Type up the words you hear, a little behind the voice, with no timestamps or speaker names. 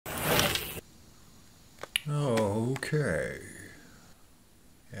Okay.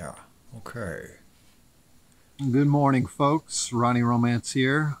 Yeah, okay. Good morning, folks. Ronnie Romance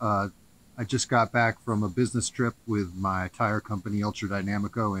here. I just got back from a business trip with my tire company,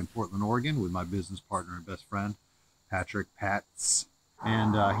 Ultradynamico, in Portland, Oregon, with my business partner and best friend, Patz.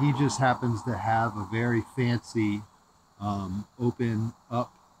 And he just happens to have a very fancy, open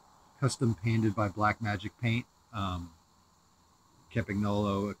up, custom painted by Black Magic Paint,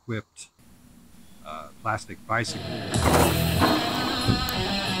 Campagnolo equipped plastic bicycle.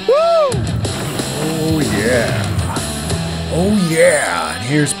 Woo! Oh yeah. Oh yeah. And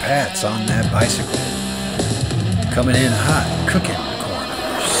here's Patz on that bicycle. Coming in hot, cooking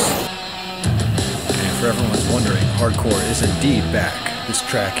corners. And for everyone's wondering, hardcore is indeed back. This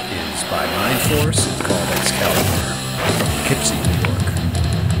track is by Mind Force. It's called Excalibur from Poughkeepsie, New York.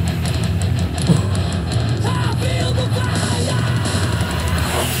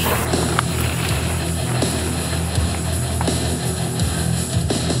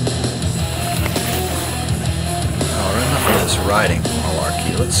 Riding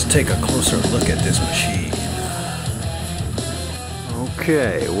malarkey. Let's take a closer look at this machine.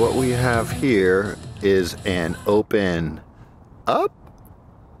 Okay, what we have here is an open up.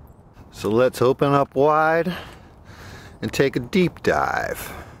 So let's open up wide and take a deep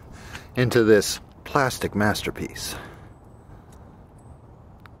dive into this plastic masterpiece.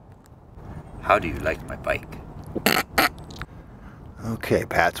 How do you like my bike? Okay,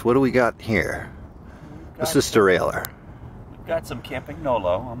 Patz, what do we got here? What's this derailleur? Got some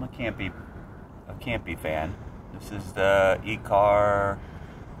Campagnolo. I'm a campy fan. This is the E-Car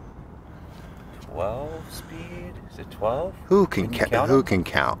 12 speed. Is it 12? Who can count? Who can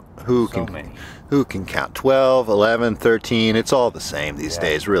count? Who can count? 12, 11, 13. It's all the same these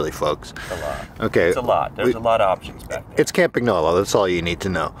days, really, folks. It's a lot. Okay. It's a lot. There's a lot of options back there. It's Campagnolo. That's all you need to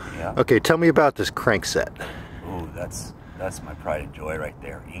know. Yeah. Okay, tell me about this crank set. Ooh, that's my pride and joy right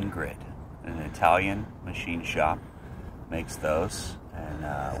there. Ingrid, an Italian machine shop, makes those,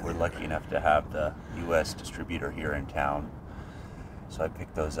 and we're lucky enough to have the U.S. distributor here in town, so I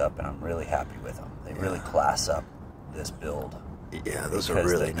picked those up and I'm really happy with them. They really class up this build. Yeah, those are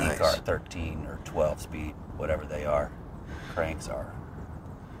really nice. Because the E-Car 13 or 12 speed, whatever they are, cranks are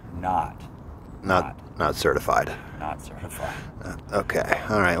not certified. Not certified. Okay,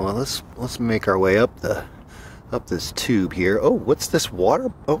 all right, well let's make our way up this tube here. Oh, what's this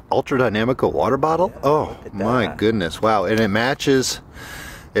water? Oh, Ultradynamico water bottle. Yeah, oh my goodness! Wow, and it matches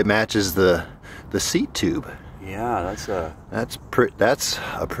the seat tube. Yeah, that's a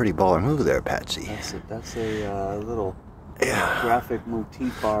pretty baller move there, Patsy. That's a little graphic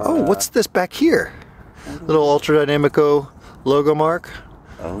motif. Oh, what's this back here? Little Ultradynamico logo mark.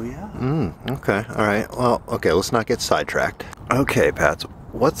 Oh yeah. Okay. All right. Well, okay. Let's not get sidetracked. Okay, Patz.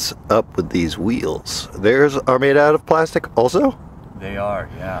 What's up with these wheels? Theirs are made out of plastic also? They are,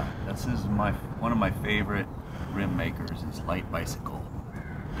 yeah. This is one of my favorite rim makers is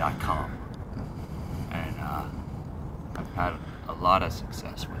lightbicycle.com. And I've had a lot of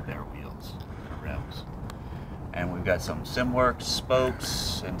success with their wheels and rims. And we've got some Simworks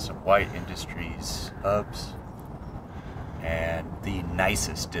spokes and some White Industries hubs. And the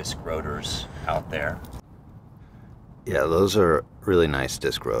nicest disc rotors out there. Yeah, those are really nice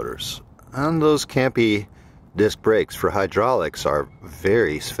disc rotors. And those campy disc brakes for hydraulics are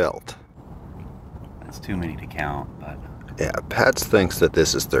very svelte. That's too many to count, but... Yeah, Patz thinks that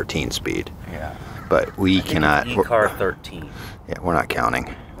this is 13 speed. Yeah. But we cannot... E-Car 13. Yeah, we're not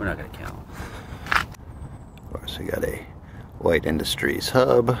counting. We're not going to count. Of course, we got a White Industries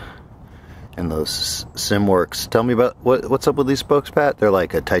hub. And those Simworks. Tell me about... What's up with these spokes, Pat? They're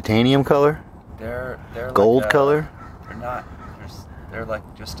like a titanium color? They're gold like color? They're not. They're like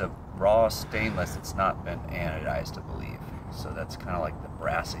just a raw stainless that's not been anodized, I believe. So that's kind of like the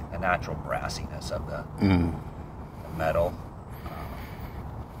natural brassiness of the metal.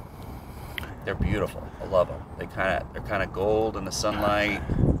 They're beautiful. I love them. They're kind of gold in the sunlight,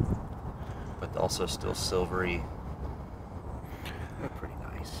 but also still silvery. They're pretty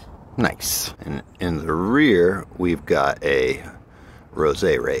nice. Nice. And in the rear, we've got a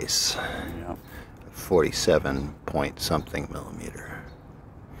Rosé Race. Yep. 47 point something millimeter.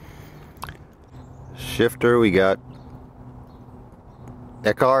 Shifter, we got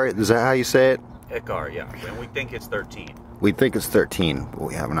Ekar, is that how you say it? Ekar, yeah. And we think it's 13. We think it's 13, but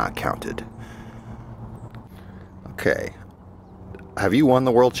we have not counted. Okay. Have you won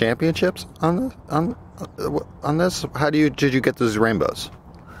the world championships on this? How did you get those rainbows?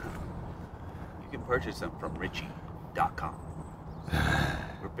 You can purchase them from Richie.com.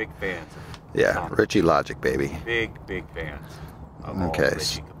 We're big fans of Yeah, Richie Logic, baby. Big fans of all Okay.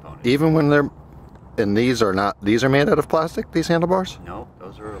 Richie components. Even when they're And these are not, these are made out of plastic, these handlebars? No,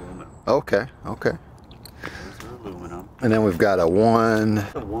 those are aluminum. Okay, okay. Those are aluminum. And then we've got a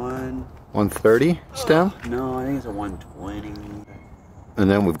 130 stem? No, I think it's a 120. And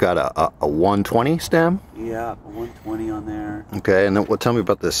then we've got a 120 stem? Yeah, a 120 on there. Okay, and then tell me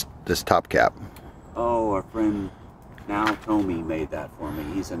about this top cap. Oh, our friend now Tommy made that for me.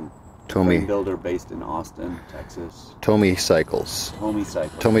 He's a frame builder based in Austin, Texas. Tommy Cycles. Tommy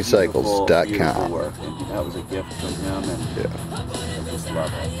Cycles. TommyCycles.com. Beautiful work, and that was a gift from him, and Yeah. I just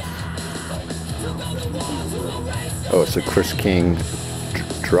love it. Oh, it's a Chris King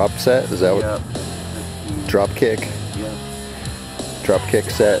drop set? Is that what? Yep. Drop kick? Yep. Drop kick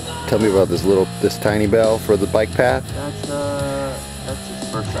set. Tell me about this tiny bell for the bike path. That's his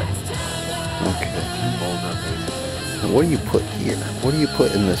first cycle. Okay. Boulder, basically. And what do you put here? What do you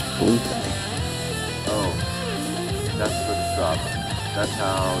put in this blue thing? Oh, that's for the Strava. That's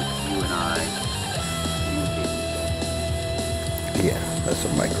how you and I communicate. Yeah, that's a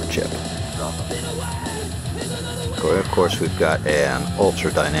microchip. Strava. Of course, we've got an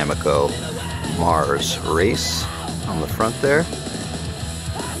Ultradynamico Mars race on the front there.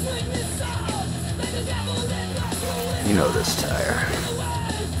 You know this tire.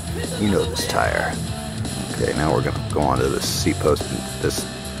 You know this tire. Okay, now we're gonna go onto this seat post, this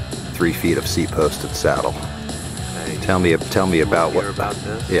 3 feet of seat posted saddle. Okay. Tell me about what. About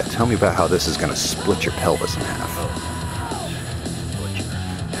this? Yeah, tell me about how this is gonna split your pelvis in half.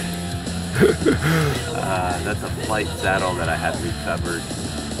 That's a flight saddle that I had recovered.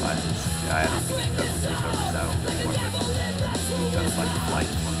 I don't think it recovered saddles anymore, but we've done a bunch of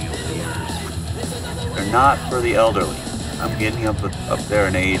flights for me over the years. They're not for the elderly. I'm getting up there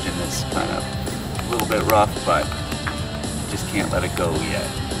in age, and it's kind of a little bit rough, but just can't let it go yet.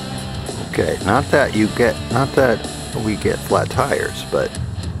 Okay, not that we get flat tires, but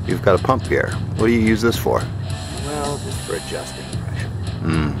you've got a pump here. What do you use this for? Well, just for adjusting pressure.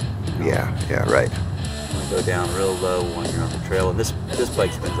 Yeah, right. You want to go down real low when you're on the trail. And this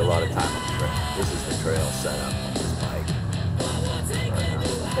bike spends a lot of time on the trail. This is the trail setup on this bike.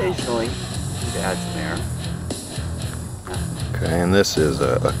 Occasionally, you can add some air. Okay, and this is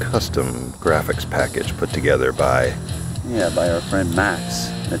a custom graphics package put together by... Yeah, by our friend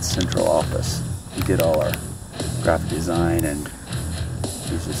Max at Central Office. He did all our graphic design, and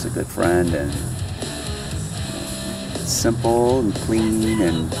he's just a good friend, and it's simple and clean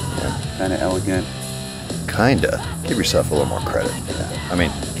and kind of elegant. Kinda. Give yourself a little more credit. I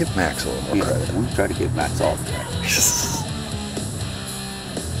mean, give Max a little more credit. We try to give Max all the credit.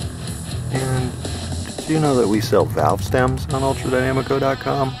 And did you know that we sell valve stems on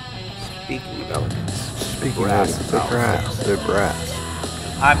Ultradynamico.com? Speaking of elegance. Speaking of they're brass.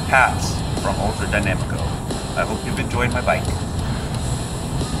 I'm Patz from Ultradynamico. I hope you've enjoyed my bike.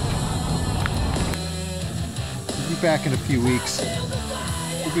 We'll be back in a few weeks.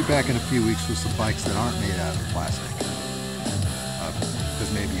 We'll be back in a few weeks with some bikes that aren't made out of plastic.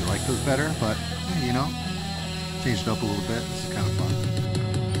 Because maybe you like those better, but you know, changed up a little bit. This is kind of fun.